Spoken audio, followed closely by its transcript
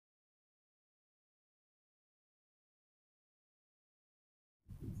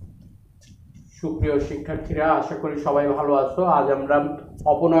সুপ্রিয় শিক্ষার্থীরা, আশা করি সবাই ভালো আছো। আজ আমরা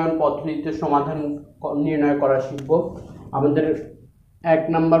অপনয়ন পদ্ধতিতে সমাধান নির্ণয় করা শিখব। আমাদের 1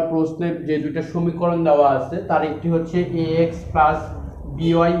 নম্বর প্রশ্নে যে দুটো সমীকরণ দেওয়া আছে তার একটি হচ্ছে ax plus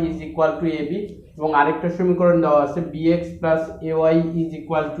by is equal to ab এবং আরেকটা সমীকরণ দেওয়া আছে bx plus ay is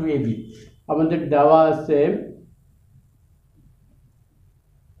equal to ab। আমাদের দেওয়া আছে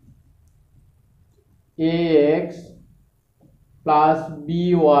ax plus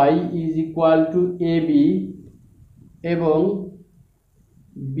by is equal to ab এবং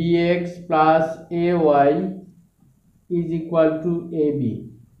bx plus ay is equal to ab।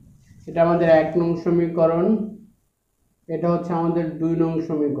 এটা আমাদের 1 নং সমীকরণ, এটা হচ্ছে আমাদের 2 নং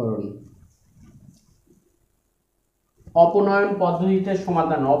সমীকরণ। অপনয়ন পদ্ধতিতে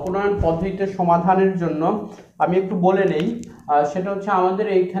সমাধান। অপনয়ন পদ্ধতিতে সমাধানের জন্য আমি একটু বলে নেই, সেটা হচ্ছে আমাদের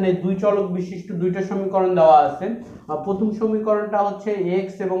এইখানে 2 চলক বিশিষ্ট 2টা সমীকরণ দেওয়া আছে। প্রথম সমীকরণটা হচ্ছে x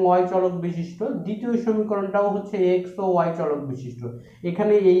এবং y চলক বিশিষ্ট, দ্বিতীয় সমীকরণটাও হচ্ছে x ও y চলক বিশিষ্ট।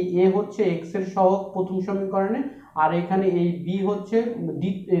 এখানে এই a হচ্ছে x এর সহগ প্রথম সমীকরণে, আর এখানে এই b হচ্ছে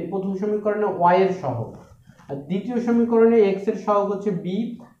প্রথম সমীকরণে y এর সহগ। আর দ্বিতীয় সমীকরণে x এর সহগ হচ্ছে b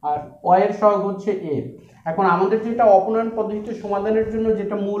আর y এর সহগ হচ্ছে a। এখন আমাদের যেটা অপনয়ন পদ্ধতিতে সমাধানের জন্য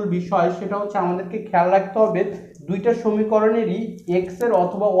যেটা মূল বিষয় সেটা হচ্ছে আমাদেরকে খেয়াল রাখতে হবে দুইটা সমীকরণেরই x এর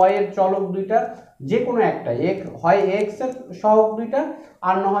অথবা y এর চলক দুইটা যে কোনো একটা, হয় x এর সহগ দুইটা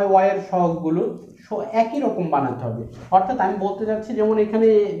আর না হয় y এর সহগগুলো একই রকম বানাতে হবে। অর্থাৎ আমি বলতে চাচ্ছি যেমন এখানে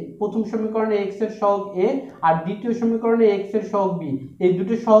প্রথম সমীকরণে x এর সহগ a আর দ্বিতীয় সমীকরণে x এর সহগ b, এই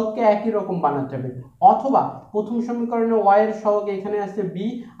দুটো সহগকে একই রকম বানাতে হবে। অথবা প্রথম সমীকরণে y এর সহগ এখানে আছে b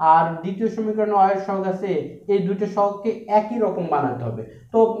আর দ্বিতীয় সমীকরণে y এর সহগ আছে a, এই দুটো সহগকে একই রকম বানাতে হবে।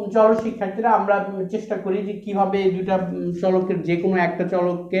 তো চলো শিক্ষার্থীরা আমরা চেষ্টা করি যে কিভাবে এই দুটা চলকের যে কোনো একটা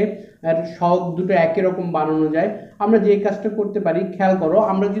চলককে সহগ দুটো একই রকম বানানো যায়। আমরা যে কাজটা করতে পারি খেয়াল করো,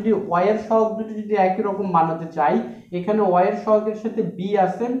 আমরা যদি y এর সহগ দুটো যদি একই রকম বানাতে চাই, এখানে y এর সহগের সাথে b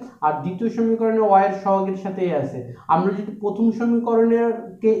আছে আর দ্বিতীয় সমীকরণে y এর সহগের সাথে a আছে। আমরা যদি প্রথম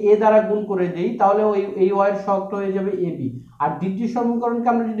সমীকরণকে a দ্বারা গুণ করে দেই তাহলে এই y এর সহগটা হয়ে যাবে ab, আর দ্বিতীয় সমীকরণকে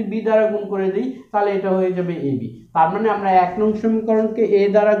আমরা যদি b দ্বারা গুণ করে দেই তাহলে এটা হয়ে যাবে ab। তার মানে আমরা 1 নং সমীকরণকে a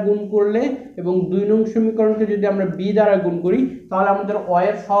দ্বারা গুণ করলে এবং 2 নং সমীকরণকে যদি আমরা b দ্বারা গুণ করি তাহলে আমাদের y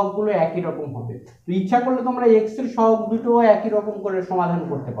এর সহগগুলো একই রকম হবে। তো ইচ্ছা করলে তোমরা x এর সহগ দুটোও একই রকম করে সমাধান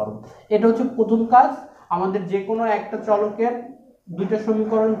করতে পারো। এটা হচ্ছে প্রথম কাজ। আমাদের যে কোনো একটা চলকের দুইটা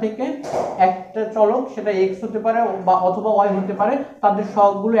সমীকরণ থেকে একটা চলক, সেটা x হতে পারে বা অথবা y হতে পারে, তাদের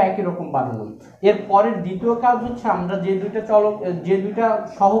সহগগুলো একই রকম বানানো। এর পরের দ্বিতীয় কাজ হচ্ছে আমরা যে দুইটা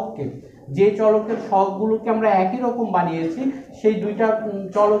সহগকে, যে চলকের সহগগুলোকে আমরা একই রকম বানিয়েছি সেই দুইটা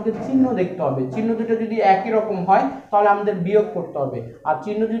চলকের চিহ্ন দেখতে হবে। চিহ্ন দুটো যদি একই রকম হয় তাহলে আমাদের বিয়োগ করতে হবে, আর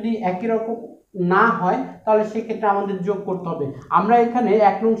চিহ্ন যদি একই রকম না হয় তাহলে সেক্ষেত্রে আমাদের যোগ করতে হবে। আমরা এখানে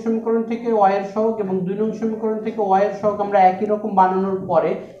 1 নং সমীকরণ থেকে y এর সহগ এবং 2 নং সমীকরণ থেকে y এর সহগ আমরা একই রকম বানানোর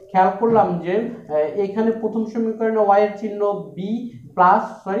পরে খেয়াল করলাম যে এখানে প্রথম সমীকরণে y এর চিহ্ন b প্লাস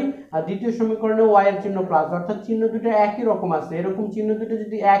আর দ্বিতীয় সমীকরণে y এর চিহ্ন প্লাস, অর্থাৎ চিহ্ন দুটো একই রকম আছে। এরকম চিহ্ন দুটো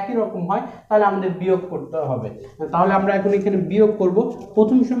যদি একই রকম হয় তাহলে আমাদের বিয়োগ করতে হবে। তাহলে আমরা এখন এখানে বিয়োগ করব।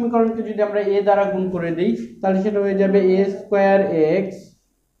 প্রথম সমীকরণকে যদি আমরা a দ্বারা গুণ করে দেই তাহলে সেটা হয়ে যাবে a square x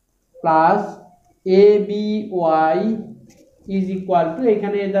plus aby is equal to,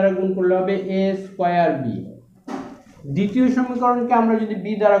 এখানে a দ্বারা গুণ করলে হবে a স্কয়ার b। দ্বিতীয় সমীকরণকে আমরা যদি b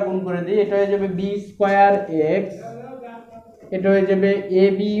দ্বারা গুণ করে দিই এটা হয়ে যাবে b স্কয়ার x, এটা হয়ে যাবে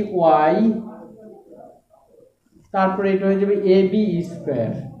aby, তারপরে এটা হয়ে যাবে ab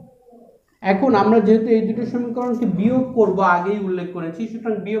স্কয়ার। এখন আমরা যেহেতু এই দুটো সমীকরণকে বিয়োগ করব আগেই উল্লেখ করেছি,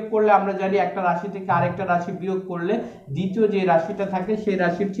 সুতরাং বিয়োগ করলে আমরা জানি একটা রাশি থেকে আরেকটা রাশি বিয়োগ করলে দ্বিতীয় যে রাশিটা থাকে সেই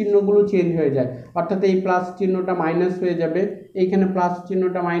রাশির চিহ্নগুলো চেঞ্জ হয়ে যায়। অর্থাৎ এই প্লাস চিহ্নটা মাইনাস হয়ে যাবে, এইখানে প্লাস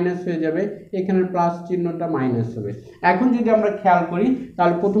চিহ্নটা মাইনাস হয়ে যাবে, এখানে প্লাস চিহ্নটা মাইনাস হবে। এখন যদি আমরা খেয়াল করি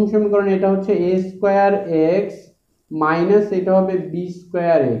তাহলে প্রথম সমীকরণ এটা হচ্ছে a স্কয়ার x মাইনাস এটা হবে b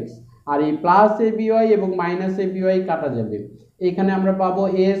স্কয়ার x, আর এই প্লাস aby এবং মাইনাস aby কাটা যাবে। এখানে আমরা পাবো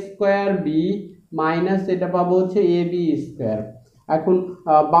a স্কয়ার b মাইনাস এটা পাবো হচ্ছে ab স্কয়ার। এখন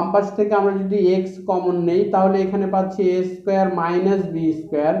বাম পাশ থেকে আমরা যদি x কমন নেই তাহলে এখানে পাচ্ছি a square minus b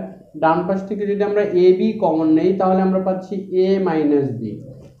square. ডান পাশ থেকে যদি আমরা ab কমন নেই তাহলে আমরা পাচ্ছি a মাইনাস b।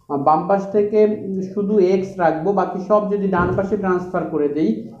 বাম পাশ থেকে শুধু x রাখবো, বাকি সব যদি ডান পাশে ট্রান্সফার করে দেই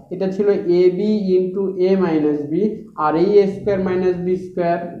এটা ছিল A B into A minus B, আর এই এ স্কোয়ার মাইনাস বি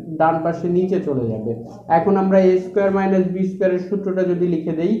স্কোয়ার ডান পাশে নিচে চলে যাবে। এখন আমরা এ স্কোয়ার মাইনাস বি স্কোয়ারের সূত্রটা যদি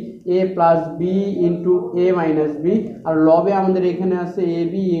লিখে দেই, এ প্লাস বি ইন্টু এ মাইনাস বি, আর লবে আমাদের এখানে আছে A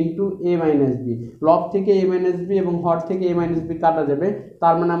B into A minus B. লব থেকে এ মাইনাস বি এবং হর থেকে এ মাইনাস বি কাটা যাবে,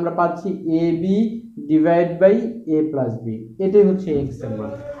 তার মানে আমরা পাচ্ছি A B divide by A plus B. এটাই হচ্ছে এক্স এর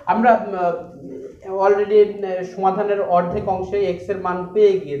মান। আমরা অলরেডি সমাধানের অর্ধেক অংশে এক্স এর মান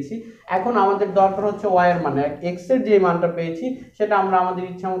পেয়ে গিয়েছি। এখন আমাদের দরকার হচ্ছে ওয়াই এর মান। এক্স এর যে মানটা পেয়েছি সেটা আমরা আমাদের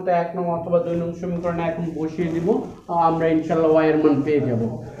ইচ্ছা মতো 1 নং অথবা 2 নং সমীকরণে এখন বসিয়ে দিব, আমরা ইনশাআল্লাহ ওয়াই এর মান পেয়ে যাব।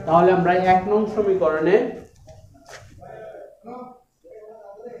 তাহলে আমরা 1 নং সমীকরণে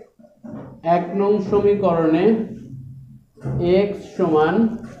x সমান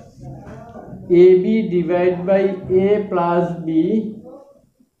A B divide by A plus B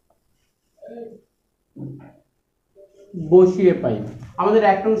বসিয়ে পাই। আমাদের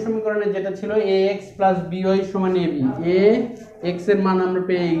 1 নং সমীকরণে যেটা ছিল ax প্লাস by সমান ab, a x এর মান আমরা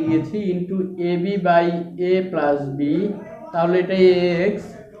পেয়ে গিয়েছি into ab by a plus b, তাহলে এটা ax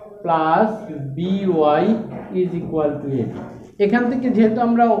plus by is equal to ab। এখান থেকে যেহেতু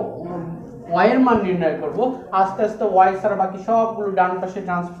আমরা y এর মান নির্ণয় করব, আস্তে আস্তে y ছাড়া বাকি সবগুলো ডান পাশে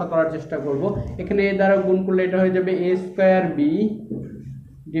ট্রান্সফার করার চেষ্টা করব। এখানে a দ্বারা গুণ করলে এটা হয়ে যাবে a square b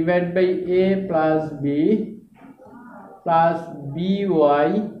divide by a plus b plus by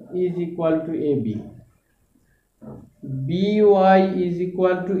is equal to ab। by is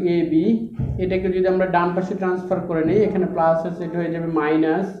equal to ab, এটাকে যদি আমরা ডান পাশে ট্রান্সফার করে নেই, এখানে প্লাস আছে, এটা হয়ে যাবে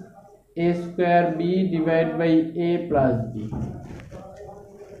minus a square b divide by a plus b।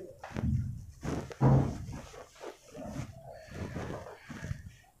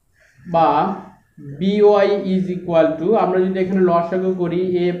 বা by is equal to, আমরা যদি এখানে লসাগু করি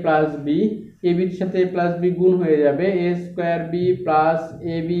a প্লাস b, ab এর সাথে a প্লাস b গুণ হয়ে যাবে, a square b plus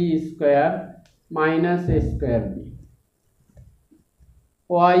ab square minus a square b।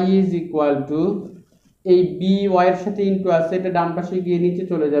 y is equal to, এই b y এর সাথে ইনটু আছে, এটা ডান পাশে গিয়ে নিচে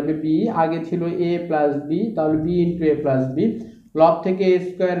চলে যাবে, b আগে ছিল a প্লাস b, তাহলে b into a plus b, লব থেকে a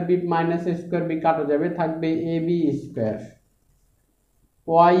square b minus a square b কাটা যাবে, থাকবে ab square.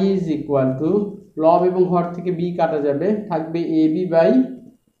 y is equal to, লব এবং হর থেকে b কাটা যাবে, থাকবে ab by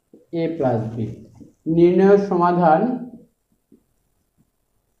a plus b। নির্ণয়ের সমাধান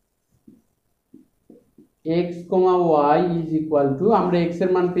x, y is equal to, আমরা x এর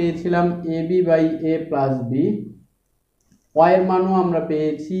মান পেয়েছিলাম ab by a plus b, y এর মানও আমরা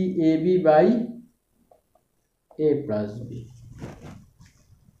পেয়েছি ab by a plus b।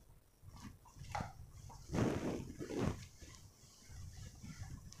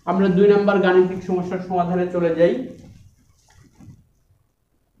 আমরা 2 নম্বর গাণিতিক সমস্যার সমাধানে চলে যাই।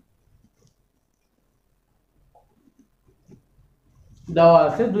 দেওয়া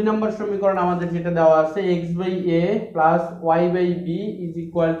আছে 2 নম্বর সমীকরণ আমাদের যেটা দেওয়া আছে, x by a plus y by b is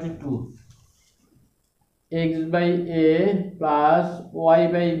equal to 2, x by a plus y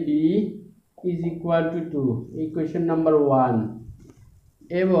by b is equal to 2, equation number 1,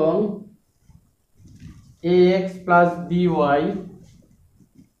 এবং ax plus by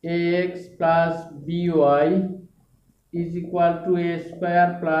ax plus by is equal to a square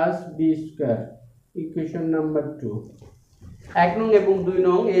plus b square, equation number 2। 1 নং এবং 2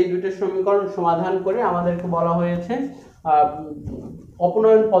 নং এই দুটো সমীকরণ সমাধান করে আমাদেরকে বলা হয়েছে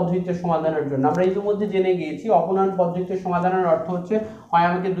অপনয়ন পদ্ধতিতে সমাধানের জন্য। আমরা ইতিমধ্যে জেনে গিয়েছি অপনয়ন পদ্ধতিতে সমাধানের অর্থ হচ্ছে হয়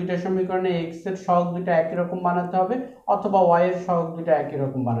আমাকে দুইটা সমীকরণে x এর সহগ দুটো একই রকম বানাতে হবে, অথবা y এর সহগ দুটো একই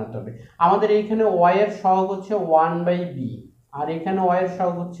রকম বানাতে হবে। আমাদের এইখানে y এর সহগ হচ্ছে 1/b, আর এখানে y এর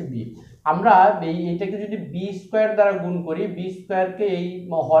সহগ হচ্ছে b। আমরা এইটাকে যদি b স্কয়ার দ্বারা গুণ করি, b স্কয়ারকে এই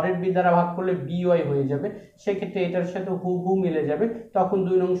হরের b দ্বারা ভাগ করলে by হয়ে যাবে, সেক্ষেত্রে এটার সাথে হুবহু মিলে যাবে, তখন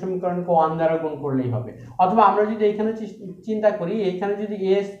 2 নং সমীকরণকে 1 দ্বারা গুণ করলেই হবে। অথবা আমরা যদি এখানে চিন্তা করি, এখানে যদি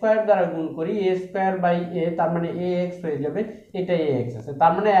a স্কয়ার দ্বারা গুণ করি, a স্কয়ার বাই a, তার মানে ax হয়ে যাবে, এটা ax আছে,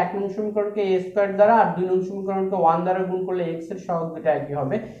 তার মানে 1 নং সমীকরণকে a স্কয়ার দ্বারা আর 2 নং সমীকরণকে 1 দ্বারা গুণ করলে x এর সহগ দুটো একই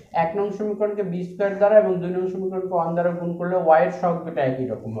হবে। 1 নং সমীকরণকে b স্কয়ার দ্বারা এবং 2 নং সমীকরণকে 1 দ্বারা গুণ করলে y এর সহগ দুটো একই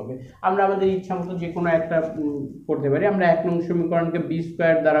রকম হবে। আমরা আমাদের ইচ্ছা মতো যে কোনো একটা করতে পারি। আমরা 1 নং সমীকরণকে b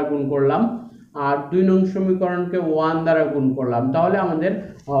স্কয়ার দ্বারা গুণ করলাম আর 2 নং সমীকরণকে 1 দ্বারা গুণ করলাম, তাহলে আমাদের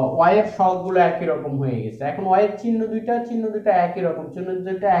y এর সহগগুলো একই রকম হয়ে গেছে। এখন y এর চিহ্ন দুইটা একই রকম, চিহ্ন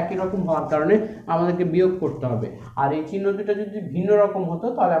দুইটা একই রকম হওয়ার কারণে আমাদেরকে বিয়োগ করতে হবে, আর এই চিহ্ন দুইটা যদি ভিন্ন রকম হতো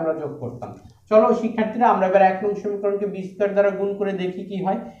তাহলে আমরা যোগ করতাম। চলো শিক্ষার্থীরা, আমরা এবার 1 নং সমীকরণকে b স্কয়ার দ্বারা গুণ করে দেখি কি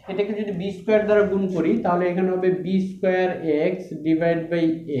হয়। এটাকে যদি b স্কয়ার দ্বারা গুণ করি তাহলে এখানে হবে b square x divide by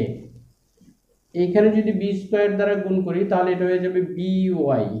a। এখানে যদি b স্কয়ার দ্বারা গুণ করি তাহলে এটা হয়ে যাবে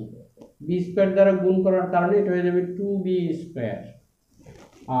by, b স্কয়ার দ্বারা গুণ করার কারণে এটা হয়ে যাবে 2b স্কয়ার।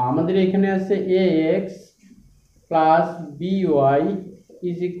 আমাদের এখানে আছে ax plus by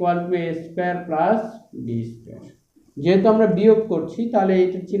is equal to a square plus b square. যেহেতু আমরা বিয়োগ করছি তাহলে এই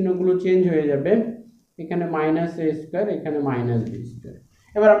চিহ্নগুলো চেঞ্জ হয়ে যাবে, এখানে মাইনাস a স্কোয়ার, এখানে মাইনাস b স্কোয়ার।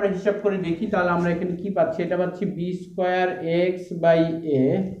 এবার আমরা হিসাব করে দেখি, তাহলে আমরা এখানে কি পাচ্ছি, এটা পাচ্ছি b square x by a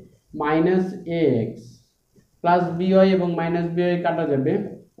minus ax plus by এবং মাইনাস by কাটা যাবে,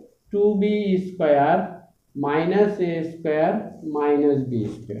 2b square minus a square minus b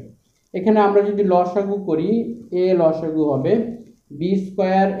square. এখানে আমরা যদি লসাগু করি, a লসাগু হবে b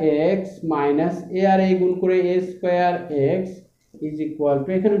square x minus a R a গুণ করে a square x is equal to,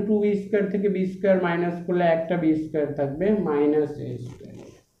 এখানে 2b স্কোয়ার থেকে b স্কোয়ার মাইনাস করলে একটা b স্কোয়ার থাকবে মাইনাস a স্কোয়ার।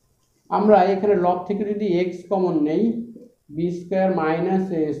 আমরা এখানে লব থেকে যদি x কমন নেই, b square minus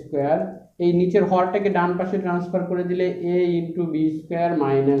a square, এই নিচের হরটাকে ডান পাশে ট্রান্সফার করে দিলে a into B square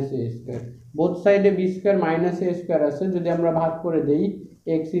minus a square. Both সাইডে b square minus a square আছে, যদি আমরা ভাগ করে দেই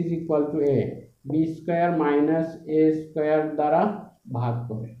x is equal to a, b square minus a square দ্বারা ভাগ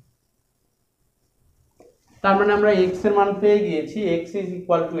করে, তার মানে আমরা x এর মান পেয়ে গিয়েছি, x is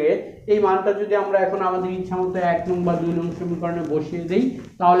equal to a। এই মানটা যদি আমরা এখন আমাদের ইচ্ছা মতো 1 নং বা 2 নং সমীকরণে বসিয়ে দেই,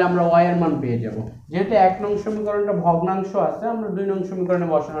 তাহলে আমরা y এর মান পেয়ে যাব। যেহেতু 1 নং সমীকরণটা ভগ্নাংশ আছে, আমরা 2 নং সমীকরণে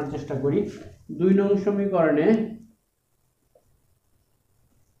বসানোর চেষ্টা করি। 2 নং সমীকরণে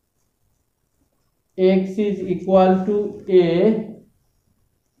x is equal to a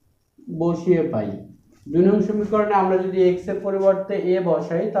বসিয়ে পাই। 2 নং সমীকরণে আমরা যদি x এর পরিবর্তে a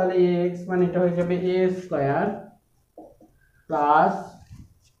বসাই, তাহলে ax মানে এটা হয়ে যাবে a square plus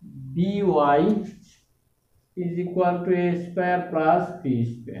by is equal to a square plus b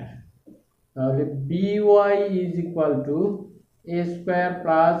square. তাহলে by is equal to a square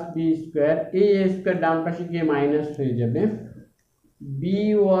plus b square, এই a স্কয়ার ডান পাশে গিয়ে মাইনাস হয়ে যাবে,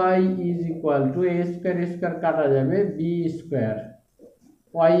 by is equal to a square square কাটা যাবে, b square,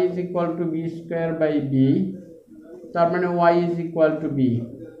 y is equal to b square by b, তার মানে y is equal to b।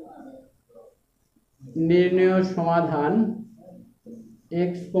 নির্ণয় সমাধান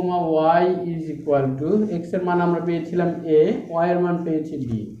x, y is equal to, x এর মান আমরা পেয়েছিলাম a, y এর মান পেয়েছি b,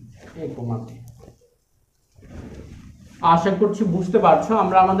 a, b। আশা করছি বুঝতে পারছো।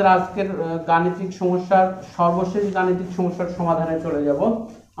 আমরা আমাদের আজকের গাণিতিক সমস্যার সর্বশেষ গাণিতিক সমস্যার সমাধানে চলে যাব।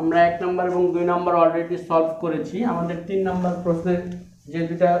 আমরা 1 নম্বর এবং 2 নম্বর অলরেডি সলভ করেছি। আমাদের 3 নম্বর প্রশ্নের যে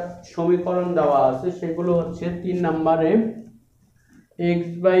দুটা সমীকরণ দেওয়া আছে সেগুলো হচ্ছে 3 নম্বরে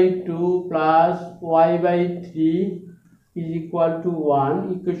x/2 plus y/3 is equal to 1,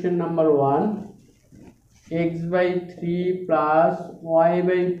 equation number 1, x/3 plus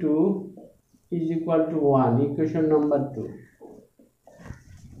y/2 is equal to 1, equation number 2।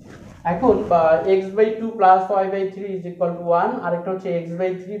 এখন x/2 plus y/3 is equal to 1, আরেকটা হচ্ছে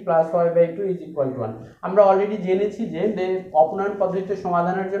x/3 plus y/2 is equal to 1। আমরা অলরেডি জেনেছি যে অপনয়ন পদ্ধতিতে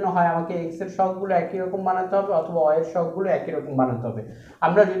সমাধানের জন্য হয় আমাকে x এর সহগগুলো একই রকম বানাতে হবে অথবা y এর সহগগুলো একই রকম বানাতে হবে।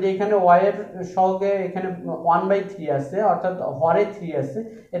 আমরা যদি এখানে y এর সহগে এখানে 1/3 আছে, অর্থাৎ হরে 3 আছে,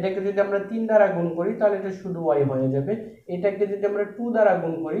 এটাকে যদি আমরা 3 দ্বারা গুণ করি তাহলে এটা শুধু y হয়ে যাবে। এটাকে যদি আমরা 2 দ্বারা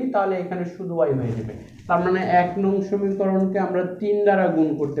গুণ করি তাহলে এখানে শুধু y হয়ে যাবে। তার মানে 1 নং সমীকরণকে আমরা 3 দ্বারা গুণ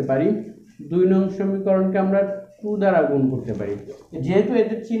করতে পারি, 2 নং সমীকরণকে আমরা 2 দ্বারা গুণ করতে পারি। যেহেতু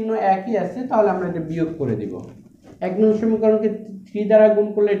এদের চিহ্ন একই আছে তাহলে আমরা এটা বিয়োগ করে দিব। 1 নং সমীকরণকে 3 দ্বারা গুণ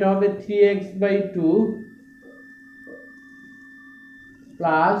করলে এটা হবে 3x/2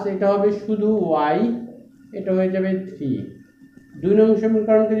 প্লাস এটা হবে শুধু y, এটা হয়ে যাবে 3। 2 নং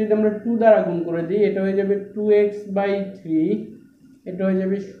সমীকরণকে যদি আমরা 2 দ্বারা গুণ করে দিই, এটা হয়ে যাবে 2x/3, এটা হয়ে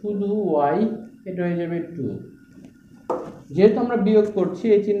যাবে শুধু y, এটা হয়ে যাবে 2। যেহেতু আমরা বিয়োগ করছি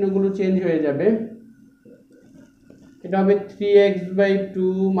এই চিহ্নগুলো চেঞ্জ হয়ে যাবে, এটা হবে 3x/2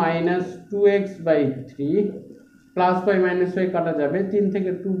 minus 2x/3 plus y minus y কাটা যাবে, 3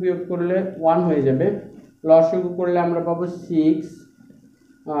 থেকে 2 বিয়োগ করলে 1 হয়ে যাবে, লসাগু করলে আমরা পাবো 6,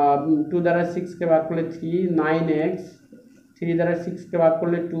 2 দ্বারা 6 কে ভাগ করলে 3, 9x, 3 দ্বারা 6 কে ভাগ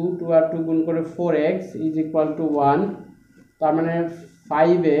করলে 2, 2 আর 2 গুণ করে 4x ইজ ইকুয়াল টু 1, তার মানে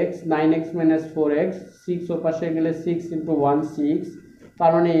 5x, 9x মাইনাস 4x, 6 ও পাশে গেলে 6 ইন্টু 1 6,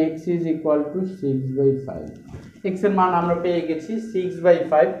 তার মানে x is equal to 6/5। x এর মান আমরা পেয়ে গেছি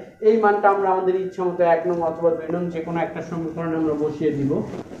 6/5। এই মানটা আমরা আমাদের ইচ্ছা মতো 1 নং অথবা 2 নং যে কোনো একটা সমীকরণে আমরা বসিয়ে দিব।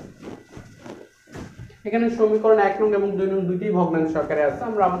 এখানে সমীকরণ 1 নং এবং 2 নং দুইটাই ভগ্নাংশ আকারে আছে,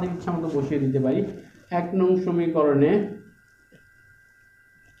 আমরা আমাদের ইচ্ছা মতো বসিয়ে দিতে পারি। 1 নং সমীকরণে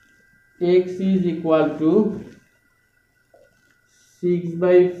x ইজ ইকুয়াল টু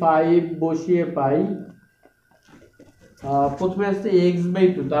 6/5 বসিয়ে পাই। প্রথমে আসছে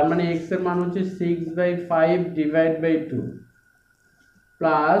x/2, তার মানে x এর মান হচ্ছে 6/5 divide by 2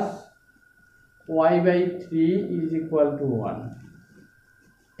 plus y/3 is equal to 1।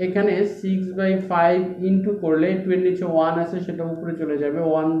 এখানে 6/5 ইন্টু করলে 2 এর নিচে 1 আছে, সেটা উপরে চলে যাবে,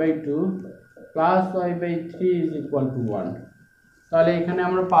 1/2 plus y/3 is equal to 1। তাহলে এখানে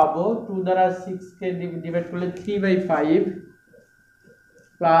আমরা পাবো 2 দ্বারা 6 কে ডিভাইড করলে 3/5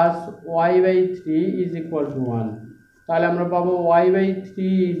 plus y/3 is equal to 1। তাহলে আমরা পাবো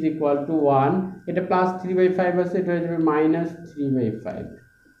y/3 ইজ ইকুয়াল টু 1, এটা প্লাস 3/5 আছে, এটা হয়ে যাবে মাইনাস 3/5।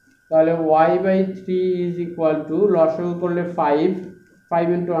 তাহলে y/3 ইজ ইকুয়াল টু, লসাগু করলে 5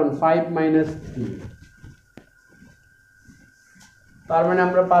 ইন্টু 1 5 মাইনাস 3, তার মানে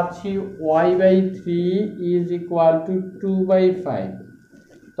আমরা পাচ্ছি y/3 ইজ ইকুয়াল টু 2/5।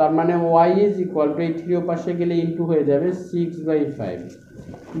 তার মানে y ইজ ইকুয়াল টু, এই 3 পাশে গেলে ইন্টু হয়ে যাবে 6/5।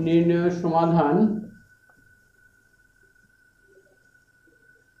 নির্ণয় সমাধান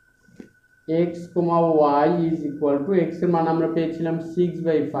x, y is equal to, x এর মান আমরা পেয়েছিলাম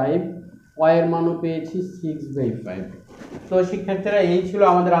 6/5, y এর মানও পেয়েছি 6/5। তো শিক্ষার্থীরা, এই ছিল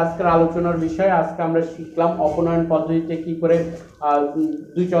আমাদের আজকের আলোচনার বিষয়। আজকে আমরা শিখলাম অপনয়ন পদ্ধতিতে কি করে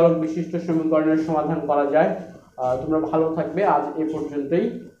দুই চলক বিশিষ্ট সমীকরণের সমাধান করা যায়। তোমরা ভালো থাকবে, আজ এ পর্যন্তই,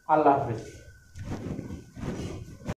 আল্লাহ হাফেজ।